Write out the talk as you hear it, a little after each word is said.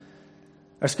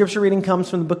Our scripture reading comes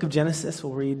from the book of Genesis.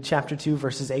 We'll read chapter 2,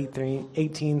 verses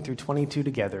 18 through 22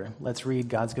 together. Let's read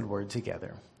God's good word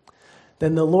together.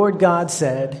 Then the Lord God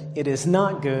said, "It is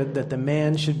not good that the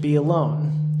man should be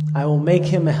alone. I will make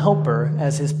him a helper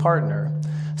as his partner."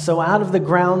 So out of the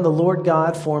ground the Lord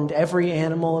God formed every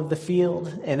animal of the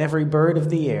field and every bird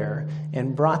of the air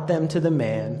and brought them to the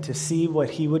man to see what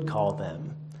he would call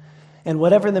them. And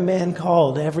whatever the man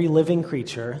called every living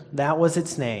creature, that was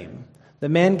its name. The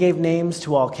man gave names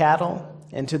to all cattle,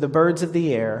 and to the birds of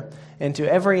the air, and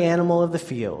to every animal of the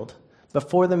field. But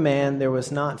for the man there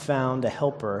was not found a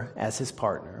helper as his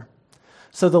partner.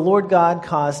 So the Lord God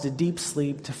caused a deep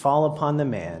sleep to fall upon the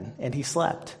man, and he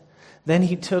slept. Then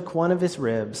he took one of his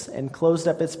ribs and closed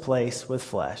up its place with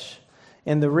flesh.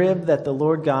 And the rib that the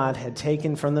Lord God had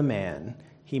taken from the man,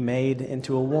 he made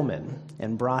into a woman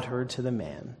and brought her to the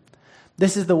man.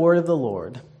 This is the word of the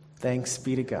Lord. Thanks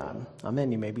be to God.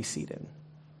 Amen. You may be seated.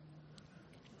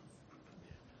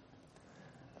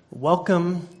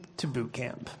 Welcome to boot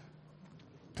camp.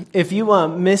 If you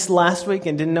missed last week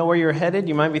and didn't know where you were headed,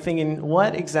 you might be thinking,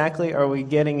 what exactly are we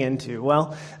getting into?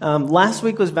 Well, last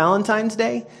week was Valentine's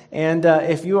Day, and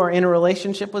if you are in a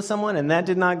relationship with someone and that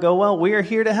did not go well, we are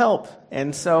here to help.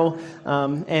 And so,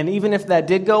 and even if that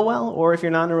did go well, or if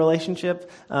you're not in a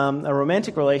relationship, a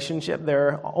romantic relationship, there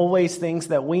are always things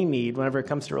that we need whenever it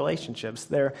comes to relationships.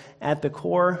 They're at the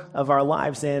core of our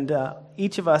lives, and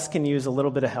each of us can use a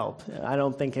little bit of help. I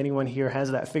don't think anyone here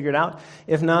has that figured out.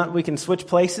 If not, we can switch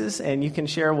places, and you can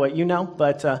share what you know,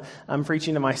 but I'm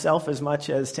preaching to myself as much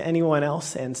as to anyone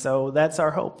else, and so that's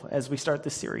our hope as we start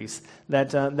this series,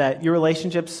 that your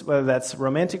relationships, whether that's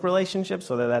romantic relationships,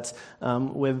 whether that's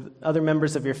with other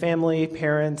members of your family,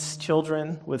 parents,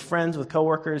 children, with friends, with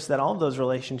coworkers, that all of those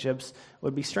relationships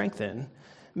would be strengthened.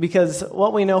 Because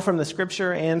what we know from the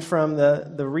scripture and from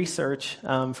the research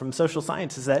from social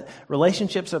science is that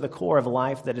relationships are the core of a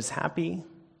life that is happy,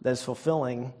 that is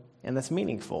fulfilling, and that's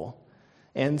meaningful.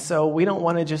 And so we don't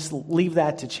want to just leave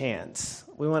that to chance.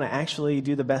 We want to actually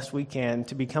do the best we can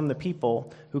to become the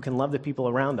people who can love the people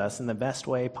around us in the best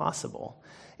way possible.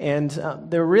 And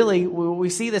we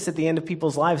see this at the end of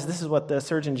people's lives. This is what the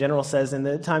Surgeon General says in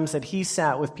the times that he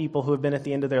sat with people who have been at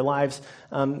the end of their lives.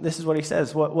 This is what he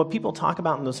says. What people talk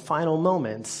about in those final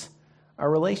moments are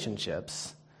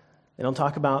relationships. They don't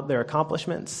talk about their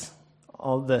accomplishments,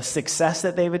 all the success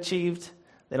that they've achieved.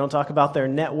 They don't talk about their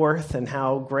net worth and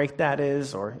how great that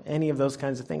is or any of those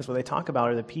kinds of things. What they talk about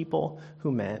are the people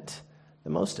who meant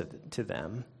the most to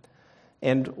them.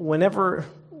 And whenever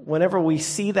we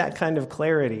see that kind of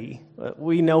clarity,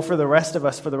 we know for the rest of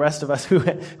us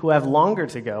who have longer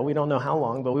to go, we don't know how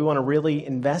long, but we want to really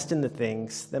invest in the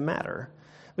things that matter.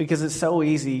 Because it's so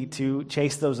easy to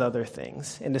chase those other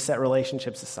things and to set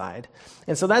relationships aside.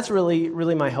 And so that's really,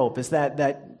 really my hope, is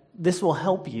that this will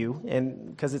help you,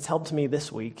 and because it's helped me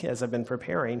this week as I've been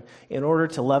preparing, in order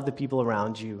to love the people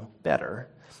around you better.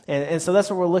 And so that's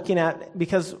what we're looking at,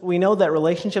 because we know that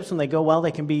relationships, when they go well,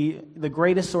 they can be the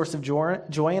greatest source of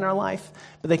joy in our life,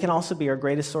 but they can also be our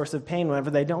greatest source of pain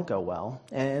whenever they don't go well.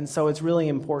 And so it's really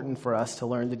important for us to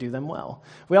learn to do them well.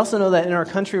 We also know that in our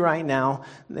country right now,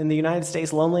 in the United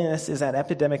States, loneliness is at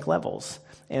epidemic levels.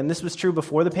 And this was true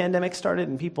before the pandemic started,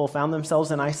 and people found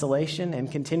themselves in isolation,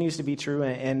 and continues to be true,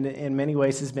 and in many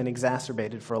ways has been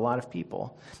exacerbated for a lot of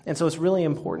people. And so it's really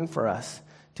important for us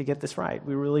to get this right.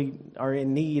 We really are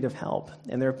in need of help,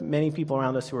 and there are many people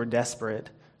around us who are desperate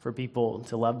for people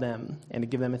to love them and to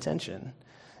give them attention.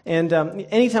 And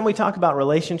anytime we talk about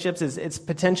relationships, it's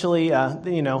potentially,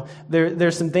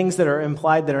 there's some things that are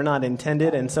implied that are not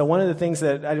intended. And so one of the things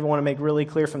that I want to make really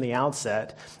clear from the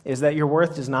outset is that your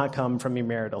worth does not come from your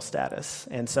marital status.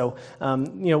 And so,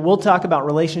 we'll talk about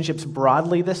relationships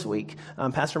broadly this week.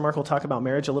 Pastor Mark will talk about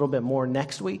marriage a little bit more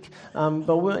next week.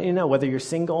 But whether you're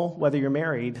single, whether you're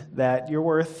married, that your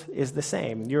worth is the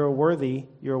same. You're worthy,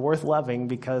 you're worth loving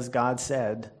because God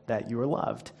said that you are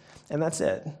loved. And that's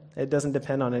it. It doesn't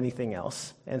depend on anything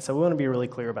else. And so we want to be really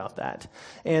clear about that.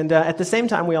 And at the same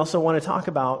time, we also want to talk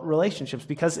about relationships,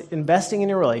 because investing in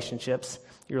your relationship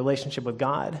with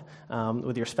God,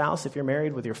 with your spouse if you're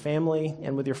married, with your family,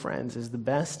 and with your friends is the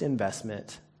best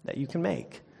investment that you can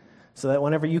make. So that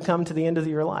whenever you come to the end of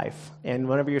your life, and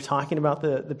whenever you're talking about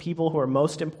the people who are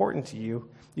most important to you,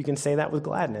 you can say that with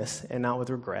gladness and not with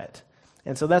regret.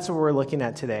 And so that's what we're looking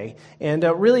at today. And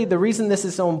really, the reason this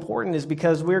is so important is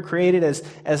because we're created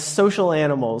as social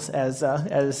animals,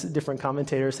 as different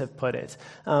commentators have put it.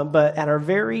 But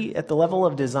at the level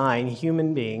of design,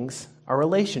 human beings our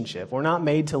relationship. We're not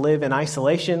made to live in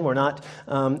isolation. We're not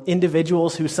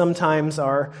individuals who sometimes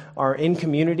are in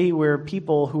community. We're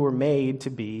people who are made to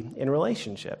be in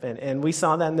relationship. And we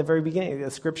saw that in the very beginning of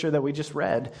the scripture that we just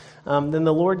read. Then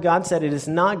the Lord God said, "It is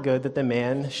not good that the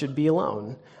man should be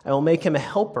alone. I will make him a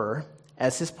helper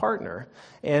as his partner."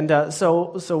 And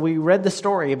so we read the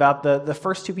story about the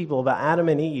first two people, about Adam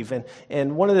and Eve.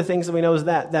 And one of the things that we know is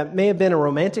that may have been a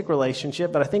romantic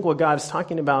relationship, but I think what God is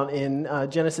talking about in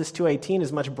Genesis 2:18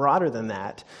 is much broader than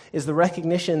that, is the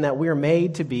recognition that we're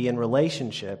made to be in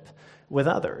relationship with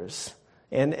others.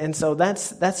 And so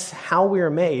that's how we are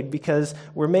made, because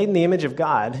we're made in the image of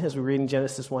God, as we read in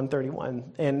Genesis 1:31.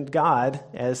 And God,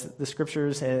 as the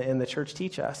scriptures and the church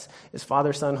teach us, is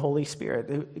Father, Son, Holy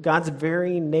Spirit. God's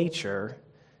very nature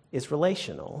is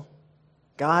relational.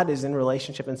 God is in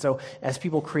relationship. And so as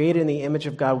people created in the image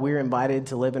of God, we're invited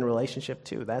to live in relationship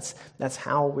too. That's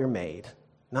how we're made,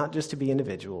 not just to be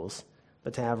individuals,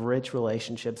 but to have rich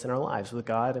relationships in our lives with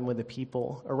God and with the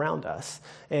people around us.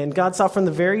 And God saw from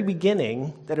the very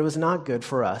beginning that it was not good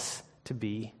for us to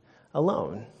be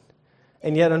alone.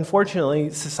 And yet, unfortunately,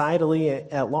 societally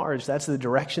at large, that's the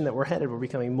direction that we're headed. We're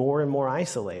becoming more and more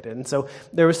isolated. And so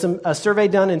there was a survey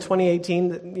done in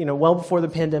 2018, well before the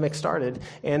pandemic started.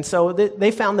 And so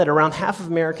they found that around half of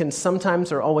Americans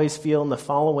sometimes or always feel in the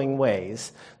following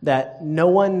ways: that no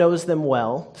one knows them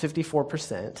well,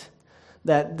 54%.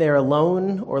 That they're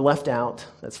alone or left out,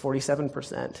 that's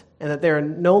 47%, and that they're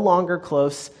no longer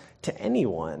close to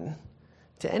anyone,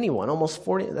 almost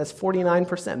 40, that's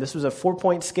 49%. This was a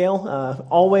 4-point scale,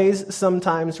 always,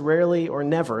 sometimes, rarely, or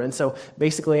never. And so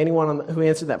basically anyone who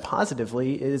answered that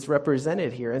positively is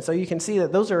represented here. And so you can see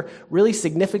that those are really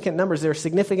significant numbers. There are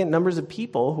significant numbers of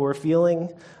people who are feeling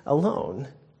alone.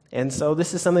 And so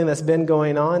this is something that's been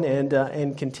going on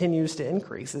and continues to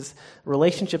increase.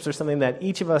 Relationships are something that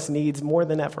each of us needs more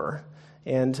than ever,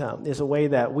 and is a way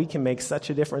that we can make such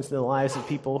a difference in the lives of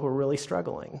people who are really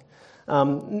struggling.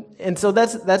 And so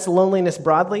that's loneliness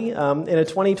broadly. In a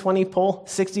 2020 poll,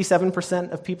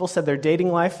 67% of people said their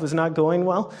dating life was not going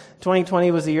well.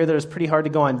 2020 was a year that it was pretty hard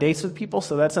to go on dates with people,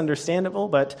 so that's understandable,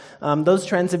 but those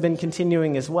trends have been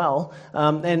continuing as well.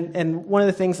 And one of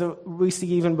the things that we see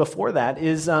even before that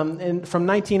is from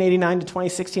 1989 to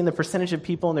 2016, the percentage of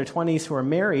people in their 20s who are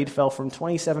married fell from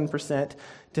 27%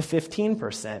 to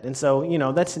 15%. And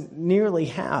so, that's nearly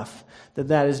half that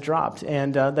has dropped.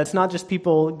 And that's not just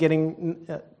people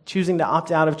choosing to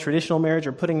opt out of traditional marriage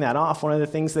or putting that off. One of the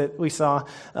things that we saw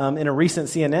in a recent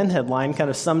CNN headline kind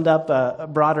of summed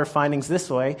up broader findings this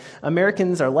way: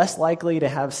 Americans are less likely to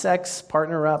have sex,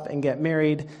 partner up, and get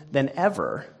married than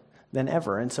ever.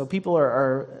 And so people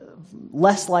are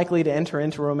less likely to enter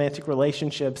into romantic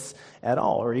relationships at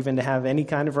all, or even to have any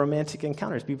kind of romantic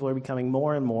encounters. People are becoming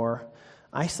more and more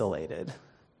isolated.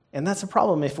 And that's a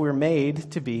problem if we're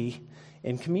made to be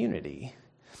in community.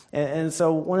 And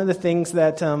so one of the things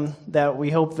that we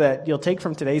hope that you'll take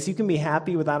from today is you can be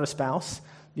happy without a spouse.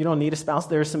 You don't need a spouse.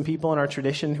 There are some people in our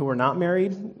tradition who are not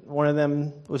married. One of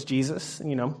them was Jesus,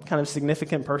 kind of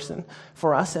significant person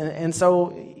for us. And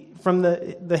so from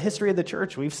the history of the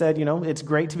church, we've said, it's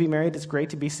great to be married. It's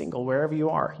great to be single. Wherever you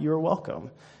are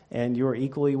welcome. And you are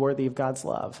equally worthy of God's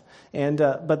love. And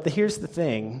but here's the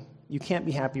thing. You can't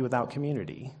be happy without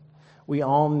community. We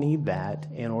all need that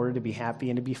in order to be happy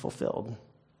and to be fulfilled,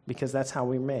 because that's how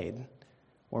we're made.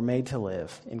 We're made to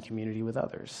live in community with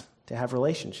others, to have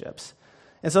relationships.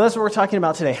 And so that's what we're talking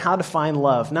about today, how to find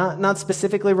love. Not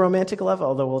specifically romantic love,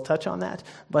 although we'll touch on that,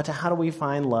 but how do we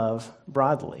find love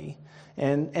broadly.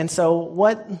 And so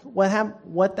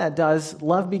what that does,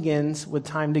 love begins with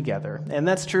time together. And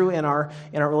that's true in our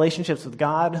relationships with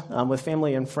God, with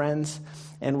family and friends,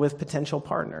 and with potential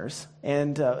partners.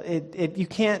 And you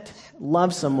can't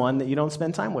love someone that you don't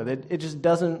spend time with. It just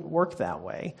doesn't work that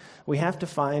way. We have to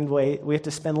find we have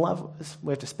to spend love.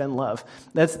 We have to spend love.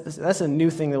 That's a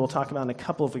new thing that we'll talk about in a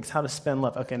couple of weeks, how to spend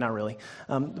love. Okay, not really.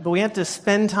 But we have to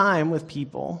spend time with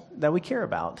people that we care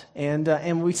about.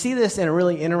 And we see this in a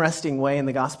really interesting way in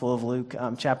the Gospel of Luke,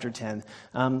 chapter 10.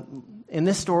 In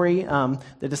this story,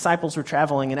 the disciples were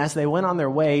traveling, and as they went on their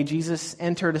way, Jesus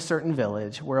entered a certain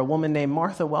village where a woman named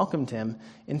Martha welcomed him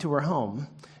into her home.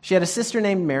 She had a sister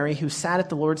named Mary who sat at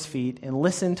the Lord's feet and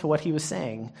listened to what he was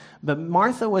saying. But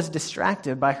Martha was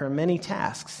distracted by her many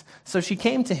tasks. So she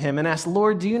came to him and asked,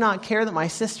 "Lord, do you not care that my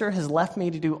sister has left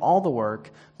me to do all the work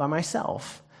by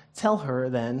myself? Tell her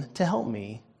then to help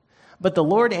me." But the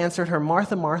Lord answered her,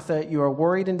 "Martha, Martha, you are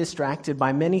worried and distracted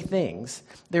by many things.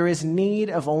 There is need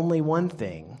of only one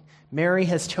thing. Mary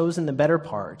has chosen the better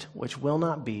part, which will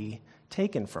not be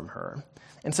taken from her.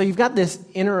 And so you've got this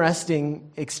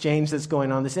interesting exchange that's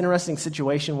going on, this interesting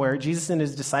situation where Jesus and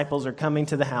his disciples are coming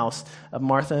to the house of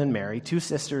Martha and Mary, two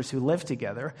sisters who live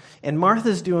together, and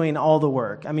Martha's doing all the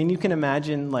work. I mean, you can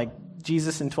imagine, like,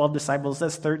 Jesus and 12 disciples,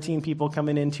 that's 13 people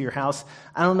coming into your house.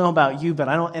 I don't know about you, but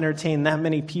I don't entertain that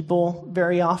many people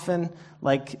very often.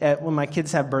 Like when my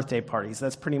kids have birthday parties,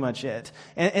 that's pretty much it.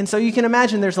 And so you can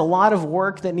imagine there's a lot of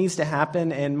work that needs to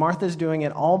happen, and Martha's doing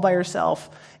it all by herself.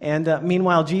 And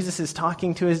meanwhile, Jesus is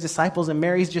talking to his disciples, and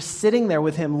Mary's just sitting there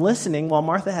with him listening while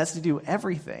Martha has to do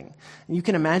everything. And you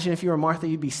can imagine if you were Martha,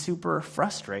 you'd be super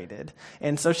frustrated.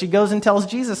 And so she goes and tells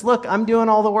Jesus, look, I'm doing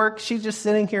all the work. She's just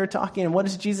sitting here talking. And what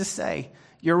does Jesus say?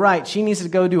 You're right. She needs to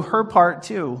go do her part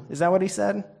too. Is that what he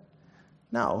said?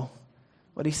 No.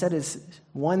 What he said is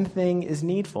one thing is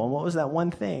needful. And what was that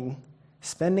one thing?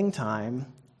 Spending time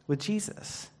with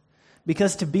Jesus.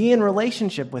 Because to be in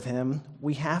relationship with him,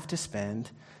 we have to spend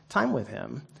time with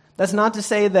him. That's not to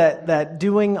say that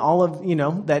doing all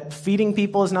of, that feeding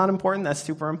people is not important. That's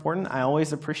super important. I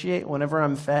always appreciate whenever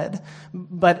I'm fed.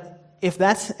 But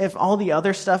if all the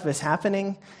other stuff is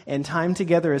happening and time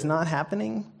together is not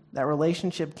happening, that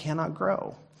relationship cannot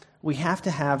grow. We have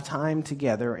to have time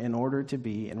together in order to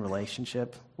be in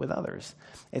relationship with others.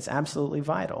 It's absolutely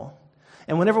vital.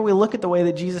 And whenever we look at the way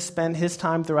that Jesus spent his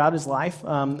time throughout his life,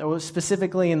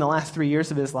 specifically in the last 3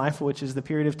 years of his life, which is the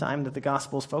period of time that the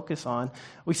Gospels focus on,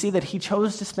 we see that he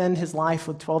chose to spend his life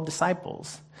with 12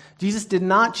 disciples. Jesus did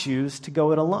not choose to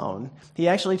go it alone. He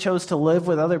actually chose to live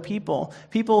with other people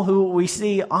who we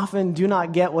see often do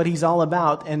not get what he's all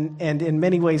about and in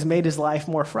many ways made his life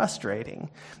more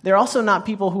frustrating. They're also not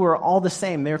people who are all the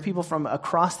same. They're people from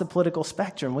across the political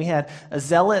spectrum. We had a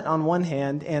zealot on one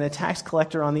hand and a tax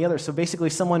collector on the other. So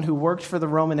basically someone who worked for the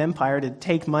Roman Empire to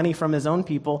take money from his own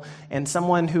people and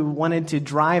someone who wanted to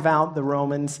drive out the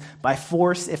Romans by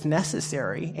force if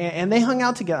necessary. And they hung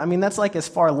out together. I mean, that's like as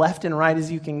far left and right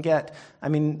as you can get. I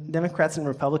mean, Democrats and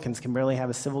Republicans can barely have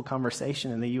a civil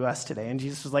conversation in the U.S. today. And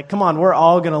Jesus was like, come on, we're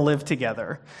all going to live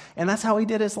together. And that's how he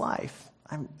did his life.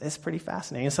 It's pretty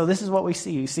fascinating. And so this is what we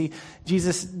see. You see,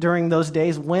 Jesus during those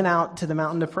days went out to the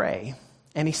mountain to pray.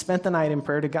 And he spent the night in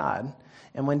prayer to God.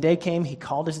 And when day came, he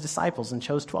called his disciples and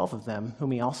chose 12 of them,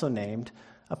 whom he also named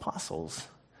apostles.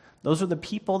 Those are the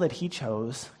people that he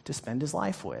chose to spend his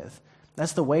life with.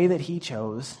 That's the way that he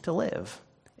chose to live,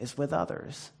 is with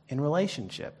others, in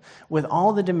relationship. With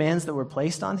all the demands that were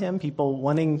placed on him, people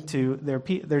wanting to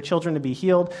their children to be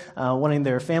healed, wanting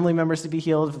their family members to be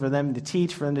healed, for them to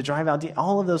teach, for them to drive out,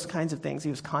 all of those kinds of things, he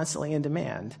was constantly in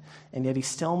demand. And yet he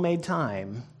still made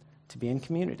time to be in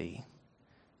community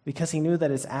because he knew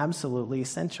that it's absolutely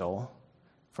essential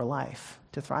for life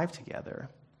to thrive together.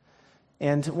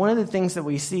 And one of the things that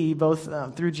we see both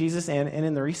through Jesus and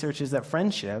in the research is that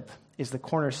friendship is the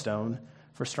cornerstone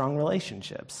for strong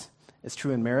relationships. It's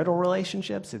true in marital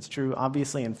relationships. It's true,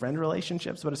 obviously, in friend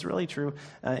relationships, but it's really true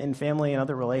in family and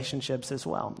other relationships as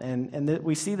well. And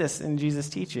we see this in Jesus'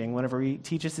 teaching whenever he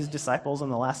teaches his disciples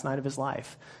on the last night of his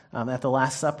life, at the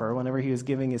Last Supper, whenever he was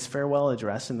giving his farewell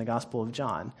address in the Gospel of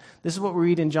John. This is what we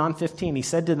read in John 15. He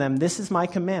said to them, "This is my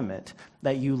commandment,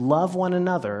 that you love one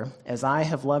another as I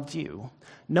have loved you.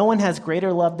 No one has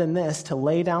greater love than this, to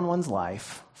lay down one's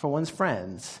life for one's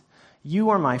friends.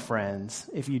 You are my friends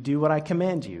if you do what I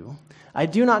command you. I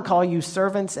do not call you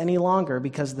servants any longer,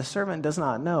 because the servant does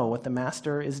not know what the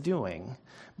master is doing.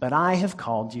 But I have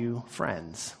called you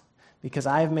friends, because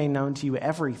I have made known to you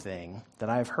everything that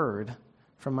I have heard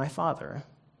from my Father."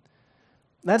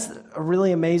 That's a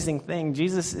really amazing thing.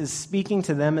 Jesus is speaking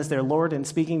to them as their Lord and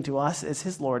speaking to us as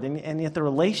his Lord. And yet the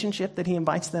relationship that he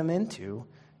invites them into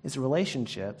is a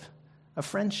relationship of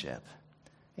friendship.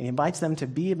 And he invites them to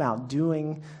be about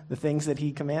doing the things that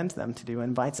he commands them to do, and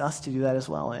invites us to do that as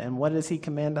well. And what does he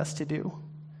command us to do?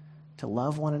 To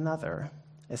love one another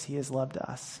as he has loved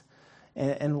us.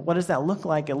 And what does that look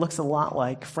like? It looks a lot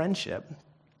like friendship.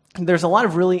 There's a lot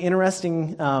of really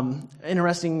interesting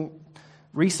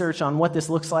research on what this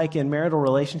looks like in marital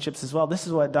relationships as well. This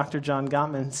is what Dr. John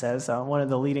Gottman says, one of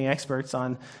the leading experts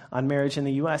on marriage in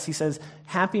the U.S. He says,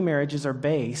 happy marriages are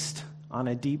based on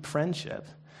a deep friendship.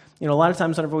 You know, a lot of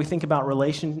times whenever we think about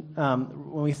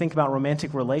when we think about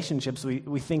romantic relationships,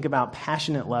 we think about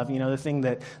passionate love, the thing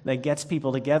that gets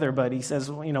people together. But he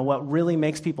says, what really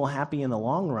makes people happy in the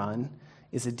long run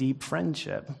is a deep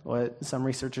friendship, what some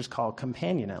researchers call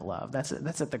companionate love. That's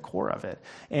at the core of it.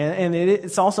 And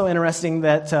it's also interesting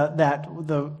that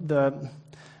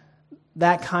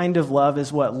that kind of love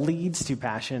is what leads to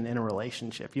passion in a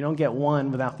relationship. You don't get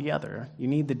one without the other. You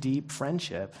need the deep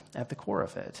friendship at the core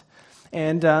of it.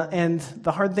 And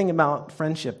the hard thing about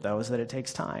friendship, though, is that it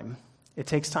takes time. It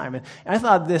takes time. And I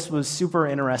thought this was super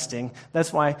interesting.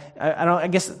 That's why I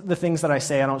guess the things that I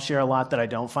say, I don't share a lot that I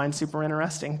don't find super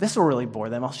interesting. This will really bore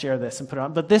them. I'll share this and put it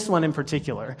on. But this one in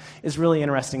particular is really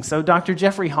interesting. So Dr.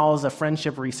 Jeffrey Hall is a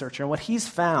friendship researcher. And what he's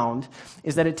found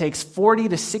is that it takes 40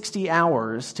 to 60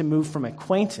 hours to move from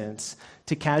acquaintance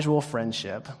to casual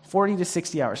friendship. 40 to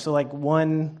 60 hours, so like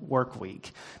one work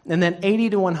week. And then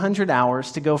 80 to 100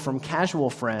 hours to go from casual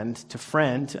friend to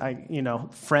friend,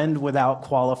 friend without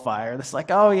qualifier. That's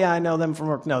like, oh yeah, I know them from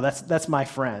work. No, that's my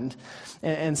friend.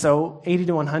 And so 80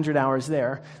 to 100 hours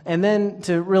there. And then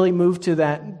to really move to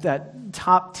that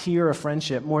top tier of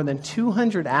friendship, more than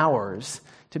 200 hours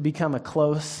to become a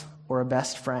close or a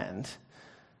best friend.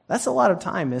 That's a lot of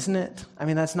time, isn't it? I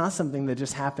mean, that's not something that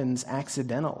just happens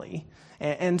accidentally.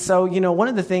 And so, one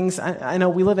of the things, I know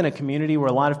we live in a community where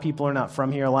a lot of people are not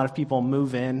from here. A lot of people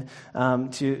move in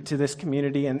to this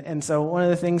community. And so one of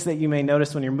the things that you may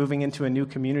notice when you're moving into a new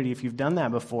community, if you've done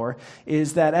that before,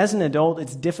 is that as an adult,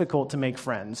 it's difficult to make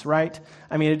friends, right?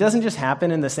 I mean, it doesn't just happen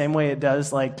in the same way it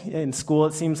does like in school.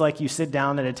 It seems like you sit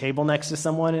down at a table next to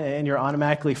someone and you're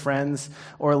automatically friends.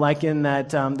 Or like in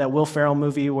that Will Ferrell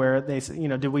movie where they say,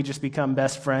 did we just become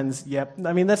best friends? Yep.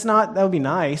 I mean, that would be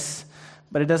nice.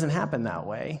 But it doesn't happen that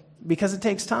way because it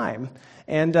takes time.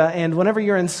 And whenever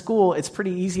you're in school, it's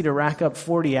pretty easy to rack up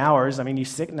 40 hours. I mean, you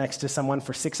sit next to someone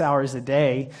for 6 hours a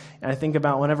day. And I think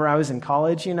about whenever I was in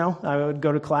college, I would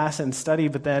go to class and study,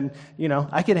 but then,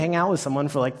 I could hang out with someone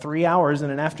for like 3 hours in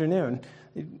an afternoon.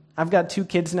 I've got 2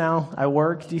 kids now. I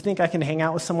work. Do you think I can hang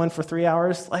out with someone for 3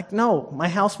 hours? Like, no, my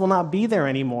house will not be there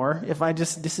anymore if I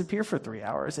just disappear for 3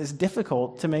 hours. It's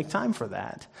difficult to make time for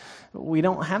that. We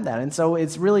don't have that. And so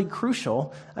it's really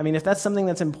crucial. I mean, if that's something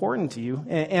that's important to you,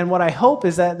 and what I hope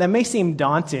is that may seem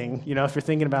daunting, if you're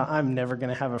thinking about, I'm never going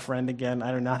to have a friend again.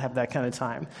 I do not have that kind of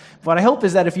time. What I hope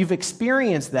is that if you've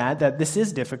experienced that this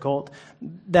is difficult,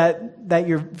 that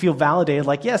you feel validated,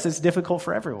 like, yes, it's difficult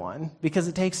for everyone because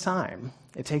it takes time.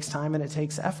 It takes time and it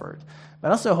takes effort. But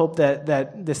I also hope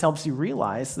that this helps you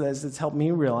realize, as it's helped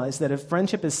me realize, that if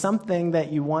friendship is something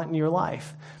that you want in your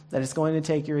life, that it's going to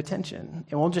take your attention.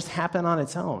 It won't just happen on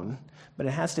its own, but it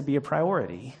has to be a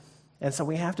priority. And so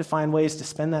we have to find ways to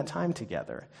spend that time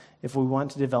together if we want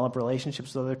to develop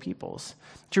relationships with other peoples.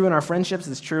 True in our friendships,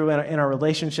 it's true in our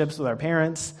relationships with our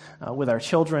parents, with our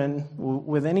children,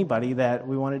 with anybody that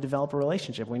we want to develop a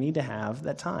relationship. We need to have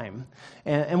that time.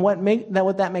 And what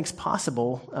that makes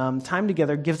possible, time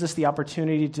together gives us the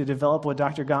opportunity to develop what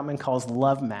Dr. Gottman calls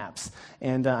love maps.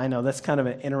 And I know that's kind of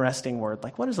an interesting word.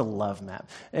 Like, what is a love map?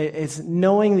 It's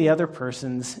knowing the other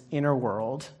person's inner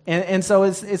world. And so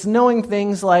it's knowing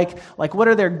things like what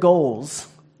are their goals?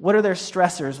 What are their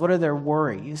stressors? What are their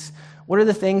worries? What are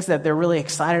the things that they're really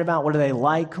excited about? What do they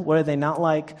like? What do they not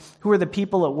like? Who are the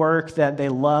people at work that they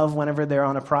love whenever they're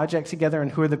on a project together? And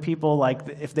who are the people, like,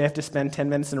 if they have to spend 10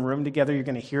 minutes in a room together, you're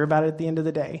going to hear about it at the end of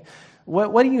the day?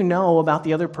 What do you know about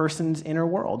the other person's inner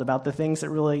world, about the things that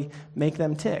really make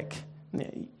them tick?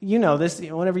 You know this,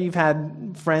 whenever you've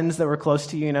had friends that were close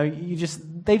to you,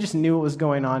 they just knew what was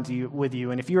going on with you.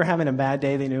 And if you were having a bad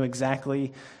day, they knew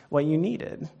exactly what you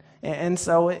needed. And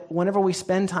so whenever we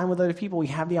spend time with other people, we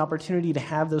have the opportunity to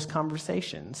have those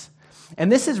conversations.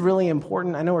 And this is really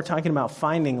important. I know we're talking about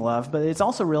finding love, but it's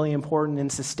also really important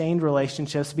in sustained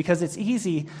relationships because it's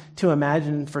easy to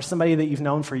imagine for somebody that you've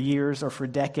known for years or for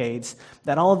decades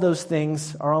that all of those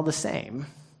things are all the same.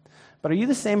 But are you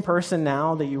the same person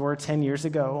now that you were 10 years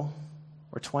ago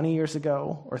or 20 years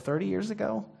ago or 30 years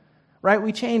ago? Right?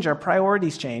 We change. Our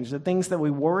priorities change. The things that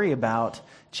we worry about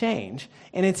change.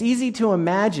 And it's easy to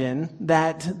imagine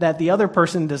that the other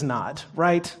person does not,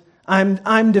 right?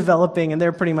 I'm developing and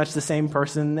they're pretty much the same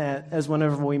person as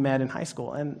whenever we met in high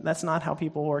school. And that's not how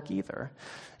people work either.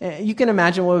 You can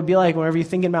imagine what it would be like whenever you're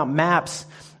thinking about maps,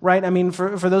 right? I mean,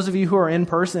 for those of you who are in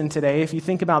person today, if you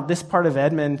think about this part of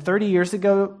Edmond, 30 years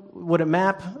ago, would a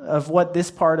map of what this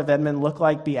part of Edmond looked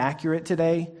like be accurate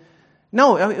today?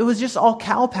 No, it was just all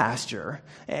cow pasture.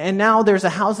 And now there's a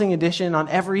housing addition on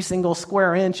every single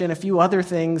square inch and a few other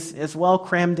things as well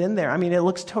crammed in there. I mean, it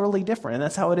looks totally different. And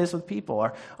that's how it is with people.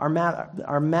 Our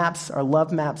maps, our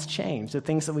love maps change. The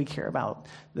things that we care about,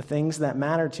 the things that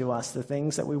matter to us, the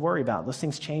things that we worry about, those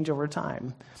things change over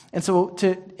time. And so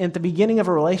at the beginning of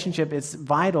a relationship, it's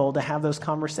vital to have those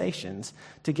conversations,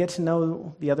 to get to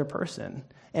know the other person.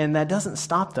 And that doesn't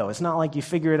stop, though. It's not like you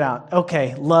figure it out.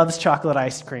 Okay, loves chocolate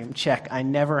ice cream. Check. I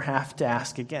never have to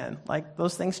ask again. Like,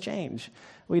 those things change.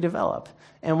 We develop.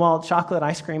 And while chocolate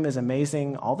ice cream is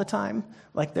amazing all the time,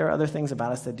 like, there are other things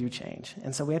about us that do change.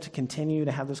 And so we have to continue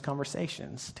to have those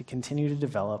conversations, to continue to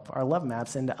develop our love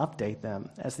maps and to update them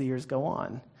as the years go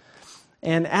on.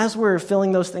 And as we're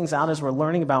filling those things out, as we're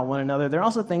learning about one another, there are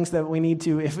also things that we need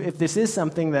to, if this is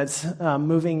something that's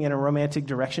moving in a romantic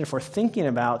direction, if we're thinking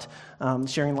about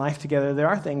sharing life together, there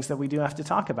are things that we do have to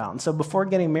talk about. And so before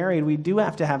getting married, we do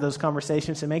have to have those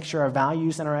conversations to make sure our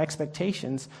values and our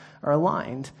expectations are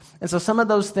aligned. And so some of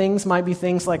those things might be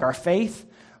things like our faith.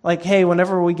 Like, hey,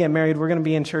 whenever we get married, we're going to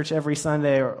be in church every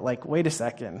Sunday. Or like, wait a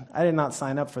second, I did not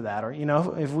sign up for that. Or,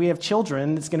 if we have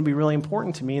children, it's going to be really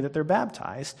important to me that they're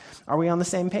baptized. Are we on the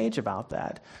same page about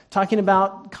that? Talking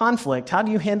about conflict. How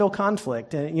do you handle conflict?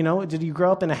 Did you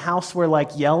grow up in a house where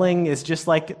like yelling is just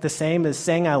like the same as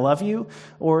saying I love you?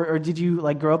 Or did you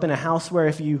like grow up in a house where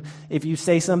if you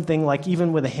say something like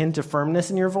even with a hint of firmness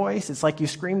in your voice, it's like you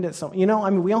screamed at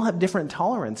someone? We all have different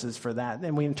tolerances for that,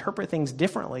 and we interpret things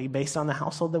differently based on the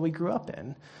household that we grew up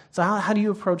in. So how do you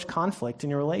approach conflict in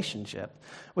your relationship?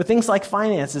 With things like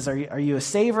finances, are you a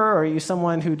saver, or are you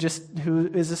someone who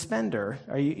is a spender?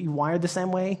 Are you wired the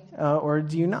same way, or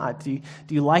do you not? Do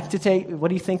you like to take? What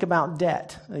do you think about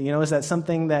debt? Is that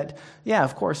something that, yeah,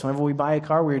 of course, whenever we buy a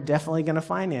car, we're definitely going to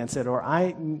finance it, or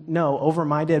I know over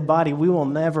my dead body, we will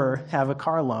never have a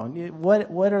car loan.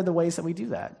 What are the ways that we do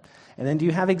that? And then do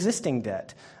you have existing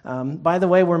debt? By the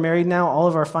way, we're married now. All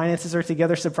of our finances are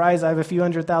together. Surprise, I have a few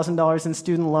 $100,000 in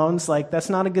student loans. Like, that's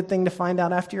not a good thing to find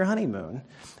out after your honeymoon.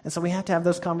 And so we have to have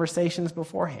those conversations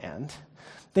beforehand.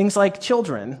 Things like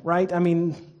children, right?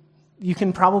 You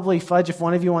can probably fudge if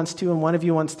one of you wants 2 and one of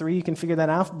you wants 3. You can figure that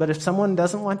out. But if someone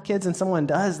doesn't want kids and someone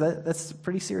does, that's a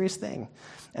pretty serious thing.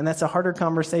 And that's a harder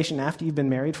conversation after you've been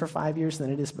married for 5 years than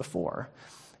it is before.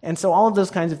 And so all of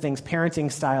those kinds of things,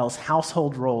 parenting styles,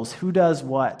 household roles, who does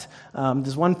what?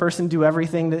 Does one person do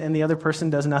everything and the other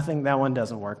person does nothing? That one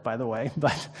doesn't work, by the way.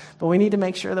 But we need to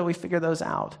make sure that we figure those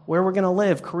out. Where we're going to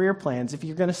live, career plans. If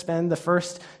you're going to spend the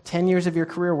first 10 years of your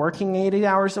career working 80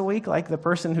 hours a week, like the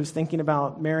person who's thinking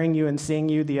about marrying you and seeing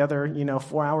you the other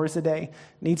 4 hours a day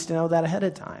needs to know that ahead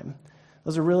of time.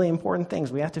 Those are really important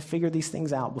things. We have to figure these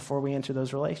things out before we enter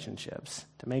those relationships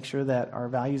to make sure that our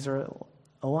values are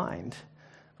aligned.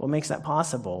 What makes that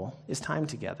possible is time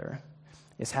together.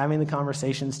 It's having the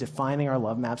conversations, defining our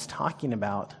love maps, talking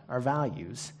about our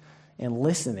values, and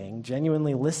listening,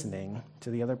 genuinely listening to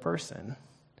the other person.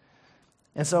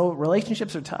 And so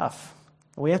relationships are tough.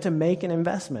 We have to make an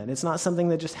investment. It's not something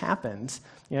that just happens.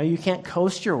 You can't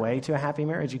coast your way to a happy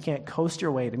marriage. You can't coast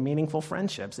your way to meaningful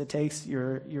friendships. It takes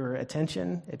your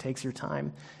attention. It takes your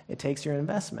time. It takes your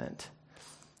investment.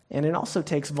 And it also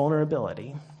takes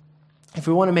vulnerability. If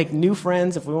we want to make new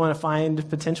friends, if we want to find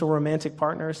potential romantic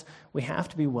partners, we have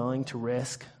to be willing to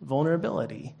risk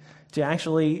vulnerability, to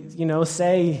actually,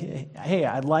 say, hey,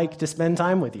 I'd like to spend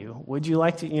time with you. Would you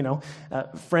like to,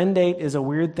 friend date is a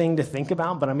weird thing to think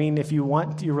about, but if you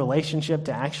want your relationship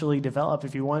to actually develop,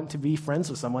 if you want to be friends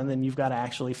with someone, then you've got to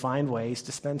actually find ways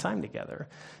to spend time together.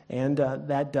 And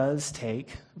that does take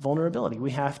vulnerability.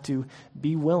 We have to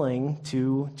be willing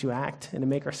to act and to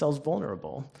make ourselves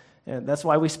vulnerable. And that's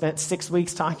why we spent 6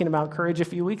 weeks talking about courage a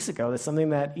few weeks ago. That's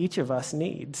something that each of us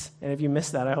needs. And if you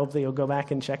missed that, I hope that you'll go back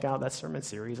and check out that sermon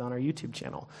series on our YouTube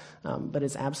channel. But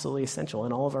it's absolutely essential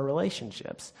in all of our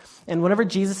relationships. And whenever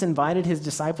Jesus invited his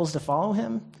disciples to follow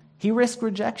him, he risked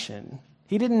rejection.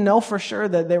 He didn't know for sure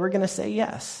that they were going to say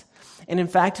yes. And in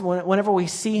fact, whenever we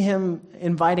see him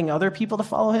inviting other people to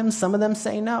follow him, some of them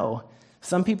say no.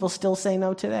 Some people still say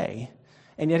no today.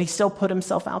 And yet he still put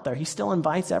himself out there. He still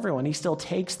invites everyone. He still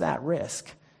takes that risk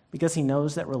because he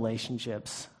knows that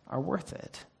relationships are worth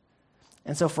it.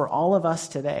 And so for all of us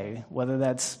today, whether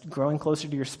that's growing closer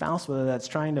to your spouse, whether that's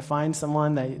trying to find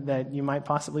someone that you might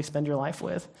possibly spend your life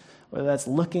with, whether that's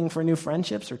looking for new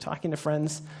friendships or talking to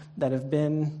friends that have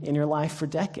been in your life for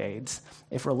decades,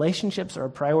 if relationships are a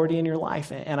priority in your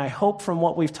life, and I hope from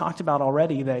what we've talked about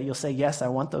already that you'll say, yes, I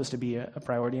want those to be a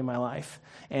priority in my life.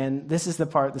 And this is the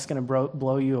part that's going to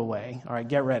blow you away. All right,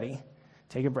 get ready.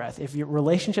 Take a breath. If your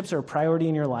relationships are a priority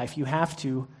in your life, you have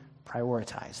to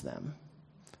prioritize them.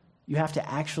 You have to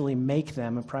actually make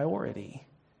them a priority.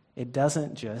 It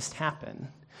doesn't just happen.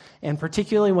 And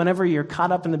particularly whenever you're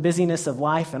caught up in the busyness of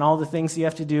life and all the things you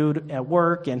have to do at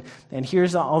work, and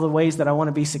here's all the ways that I want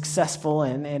to be successful,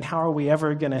 and how are we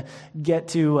ever going to get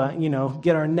to,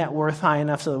 get our net worth high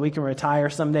enough so that we can retire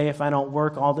someday if I don't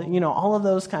work, all of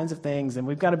those kinds of things. And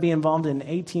we've got to be involved in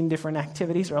 18 different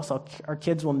activities or else our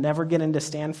kids will never get into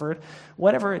Stanford.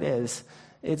 Whatever it is,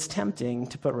 it's tempting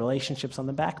to put relationships on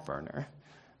the back burner.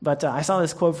 But I saw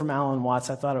this quote from Alan Watts.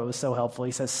 I thought it was so helpful.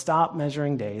 He says, stop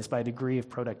measuring days by degree of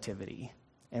productivity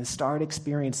and start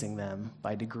experiencing them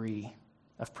by degree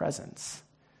of presence.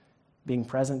 Being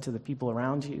present to the people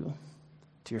around you,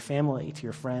 to your family, to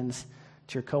your friends,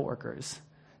 to your coworkers,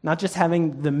 Not just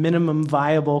having the minimum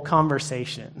viable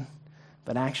conversation,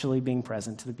 but actually being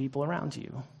present to the people around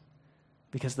you.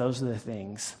 Because those are the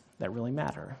things that really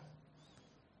matter.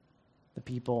 The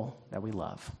people that we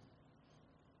love.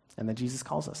 And that Jesus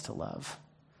calls us to love.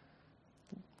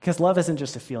 Because love isn't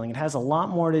just a feeling. It has a lot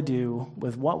more to do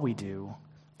with what we do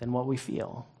than what we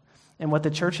feel. And what the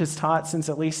church has taught since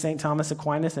at least St. Thomas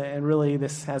Aquinas, and really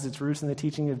this has its roots in the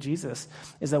teaching of Jesus,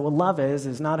 is that what love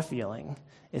is not a feeling.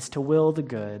 It's to will the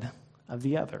good of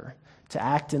the other, to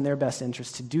act in their best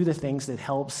interest, to do the things that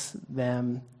helps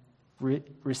them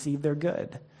receive their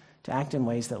good, to act in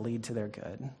ways that lead to their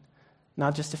good.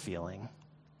 Not just a feeling,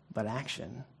 but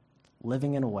action,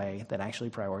 living in a way that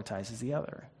actually prioritizes the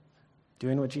other,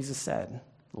 doing what Jesus said,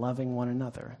 loving one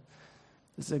another.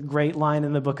 There's a great line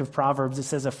in the book of Proverbs. It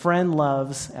says, "A friend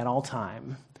loves at all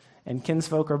time, and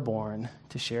kinsfolk are born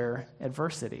to share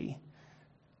adversity."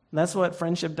 And that's what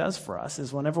friendship does for us,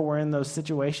 is whenever we're in those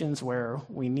situations where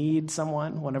we need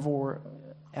someone, whenever we're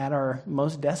at our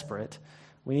most desperate,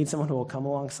 we need someone who will come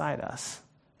alongside us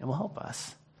and will help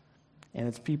us. And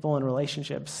it's people in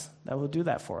relationships that will do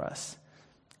that for us.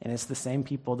 And it's the same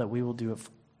people that we will do it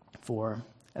for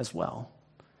as well.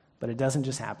 But it doesn't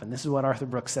just happen. This is what Arthur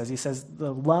Brooks says. He says,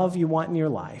 the love you want in your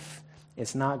life,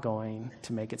 it's not going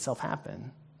to make itself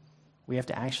happen. We have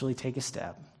to actually take a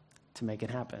step to make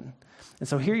it happen. And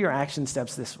so here are your action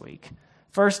steps this week.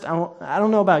 First, I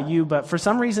don't know about you, but for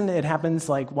some reason it happens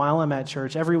like while I'm at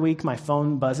church. Every week my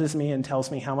phone buzzes me and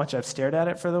tells me how much I've stared at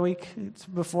it for the week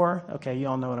before. Okay, you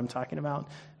all know what I'm talking about.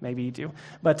 Maybe you do.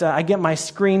 But I get my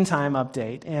screen time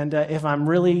update. And if I'm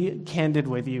really candid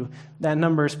with you, that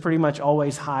number is pretty much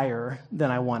always higher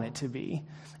than I want it to be.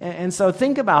 And so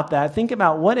think about that. Think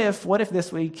about what if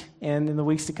this week and in the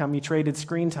weeks to come you traded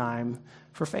screen time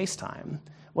for FaceTime?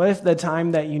 What if the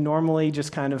time that you normally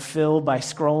just kind of fill by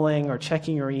scrolling or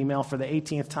checking your email for the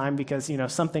 18th time because,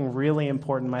 something really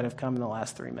important might have come in the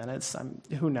last 3 minutes?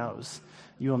 Who knows?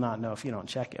 You will not know if you don't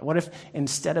check it. What if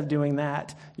instead of doing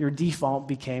that, your default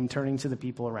became turning to the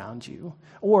people around you?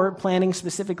 Or planning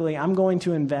specifically, I'm going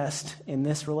to invest in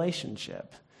this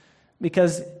relationship.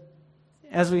 Because,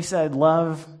 as we said,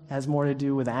 love has more to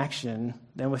do with action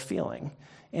than with feeling.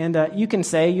 And you can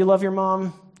say you love your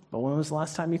mom, but when was the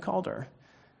last time you called her?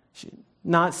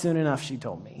 Not soon enough, she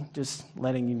told me. Just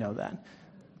letting you know that.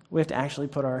 We have to actually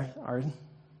put our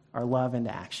love into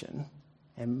action.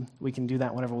 And we can do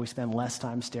that whenever we spend less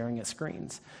time staring at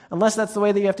screens. Unless that's the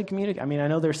way that you have to communicate. I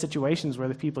know there are situations where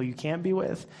the people you can't be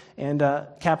with, and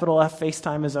capital F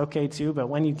FaceTime is okay too, but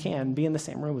when you can, be in the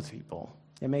same room with people.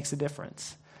 It makes a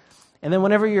difference. And then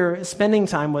whenever you're spending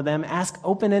time with them, ask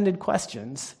open-ended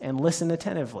questions and listen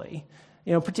attentively.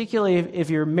 Particularly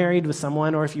if you're married with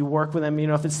someone or if you work with them,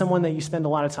 if it's someone that you spend a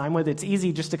lot of time with, it's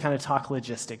easy just to kind of talk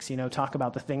logistics, talk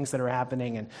about the things that are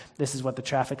happening and this is what the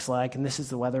traffic's like and this is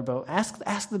the weather. But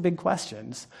ask the big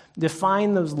questions.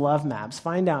 Define those love maps.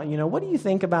 Find out, what do you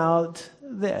think about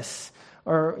this?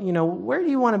 Or, where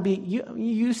do you want to be?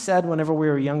 You said whenever we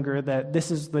were younger that this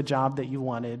is the job that you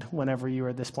wanted whenever you were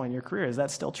at this point in your career. Is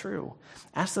that still true?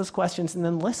 Ask those questions and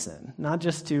then listen, not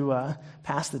just to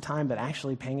pass the time, but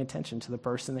actually paying attention to the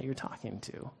person that you're talking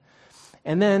to.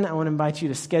 And then I want to invite you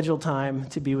to schedule time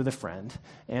to be with a friend.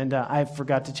 And I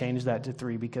forgot to change that to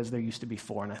 3 because there used to be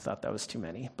 4, and I thought that was too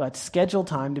many. But schedule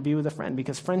time to be with a friend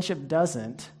because friendship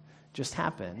doesn't just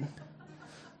happen.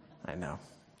 I know.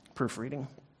 Proofreading.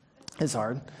 It's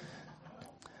hard.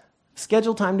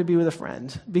 Schedule time to be with a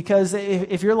friend. Because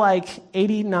if you're like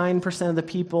 89% of the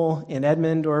people in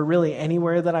Edmond or really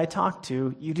anywhere that I talk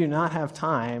to, you do not have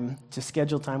time to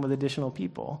schedule time with additional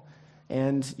people.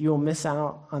 And you'll miss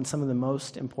out on some of the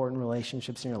most important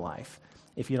relationships in your life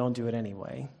if you don't do it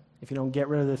anyway. If you don't get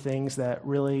rid of the things that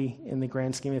really, in the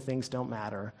grand scheme of things, don't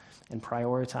matter and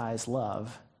prioritize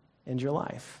love in your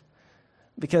life.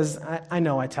 Because I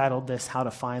know I titled this, How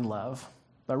to Find Love.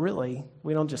 But really,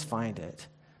 we don't just find it.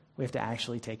 We have to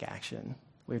actually take action.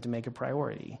 We have to make a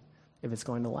priority if it's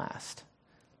going to last.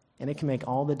 And it can make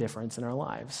all the difference in our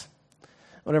lives.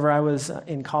 Whenever I was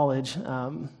in college,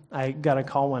 I got a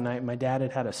call one night. My dad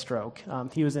had had a stroke.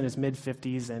 He was in his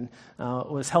mid-50s and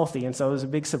was healthy, and so it was a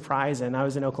big surprise. And I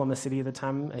was in Oklahoma City at the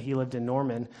time. He lived in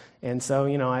Norman. And so,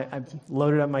 I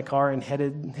loaded up my car and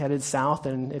headed south,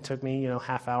 and it took me,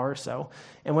 half hour or so.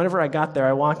 And whenever I got there,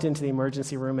 I walked into the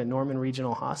emergency room at Norman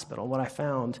Regional Hospital. What I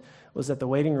found was that the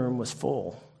waiting room was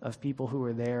full of people who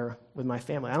were there with my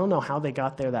family. I don't know how they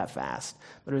got there that fast,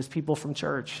 but it was people from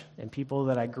church and people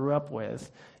that I grew up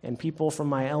with and people from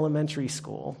my elementary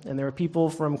school. And there were people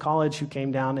from college who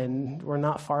came down and were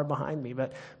not far behind me.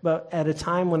 But at a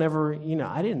time whenever,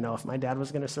 I didn't know if my dad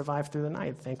was going to survive through the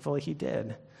night. Thankfully, he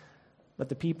did. but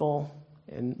the people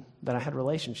that I had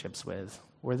relationships with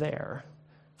were there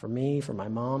for me, for my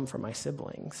mom, for my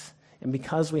siblings. And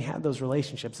because we had those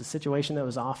relationships, the situation that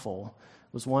was awful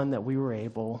was one that we were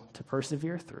able to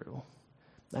persevere through.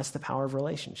 That's the power of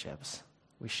relationships.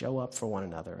 We show up for one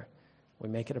another. We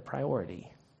make it a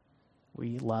priority.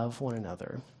 We love one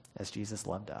another as Jesus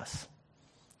loved us.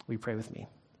 Will you pray with me?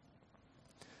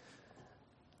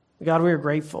 God, we are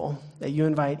grateful that you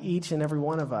invite each and every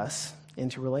one of us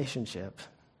into relationship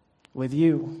with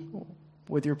you,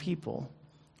 with your people,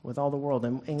 with all the world.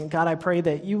 And God, I pray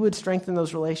that you would strengthen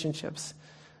those relationships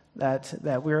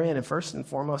that we're in, and first and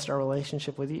foremost, our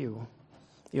relationship with you.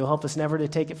 You'll help us never to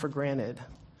take it for granted,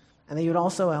 and that you would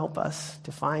also help us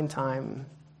to find time,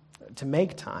 to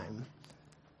make time,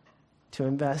 to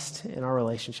invest in our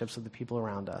relationships with the people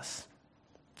around us,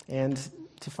 and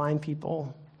to find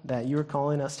people that you're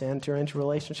calling us to enter into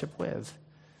relationship with,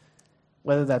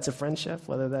 whether that's a friendship,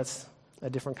 whether that's a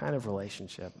different kind of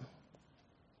relationship,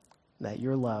 that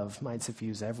your love might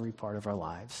suffuse every part of our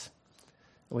lives.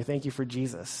 And we thank you for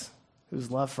Jesus, whose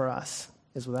love for us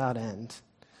is without end.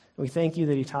 And we thank you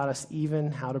that he taught us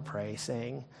even how to pray,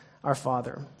 saying, Our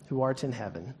Father, who art in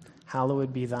heaven,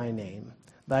 hallowed be thy name.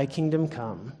 Thy kingdom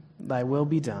come, thy will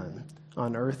be done,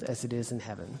 on earth as it is in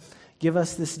heaven. Give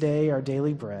us this day our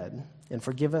daily bread, and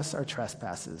forgive us our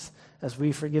trespasses, as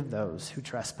we forgive those who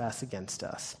trespass against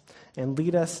us. And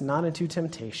lead us not into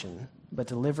temptation, but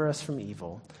deliver us from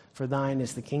evil. For thine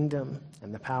is the kingdom,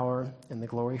 and the power, and the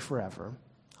glory forever.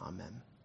 Amen.